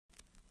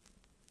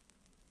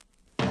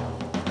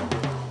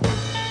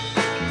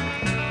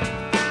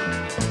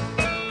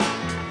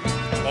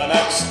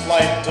next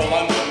flight to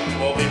London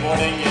will be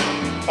boarding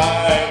in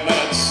 5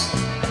 minutes.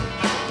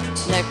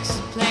 Next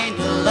plane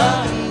to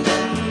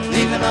London,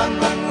 leaving on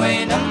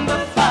runway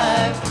number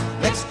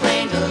 5. Next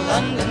plane to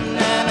London,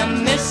 and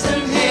I'm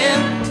missing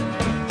him,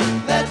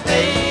 that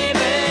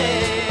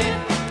baby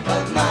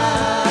of mine.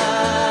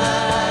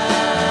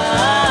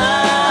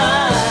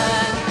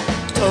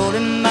 Told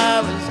him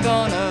I was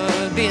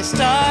gonna be a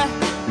star.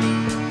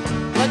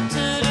 What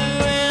to do,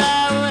 and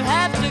I would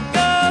have to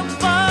go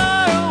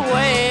far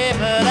away,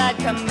 but I'd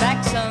come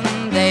back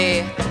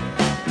someday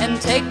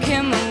and take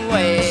him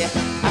away.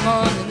 I'm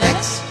on the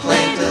next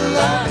plane to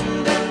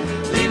London,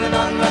 leaving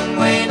on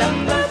runway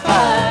number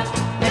 5.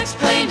 Next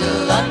plane to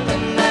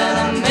London, and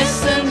I'm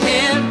missing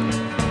him,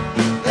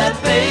 that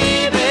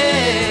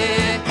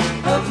baby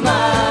of mine.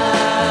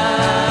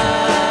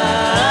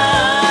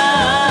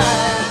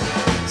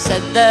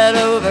 Said that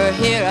over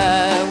here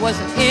I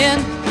wasn't in.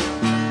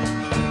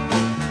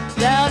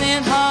 Down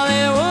in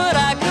Hollywood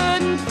I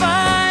couldn't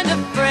find a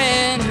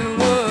friend who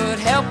would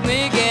help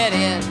me get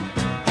in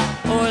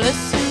or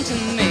listen to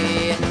me.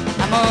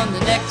 I'm on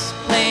the next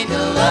plane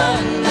to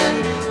London,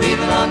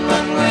 leaving on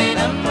runway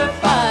number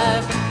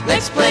 5.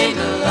 Next plane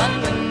to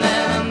London,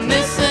 and I'm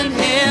missing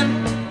him,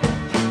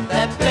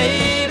 that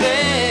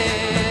baby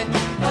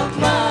of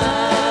mine.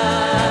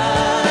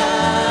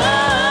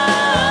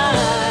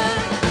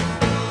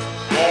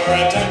 Your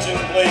attention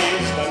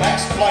please, the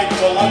next flight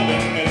to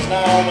London is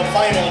now the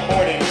final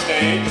boarding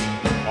stage.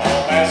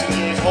 All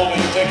passengers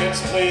holding tickets,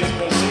 please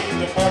proceed to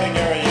departing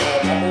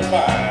area number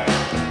 5.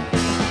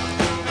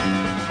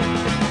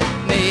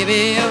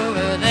 Maybe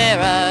over there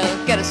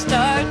I'll get a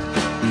start.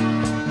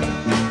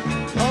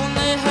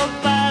 Only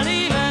hope I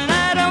leave and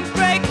I don't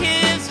break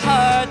his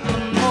heart. The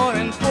more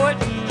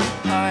important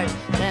part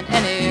than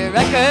any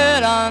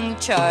record on the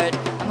chart.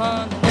 I'm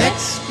on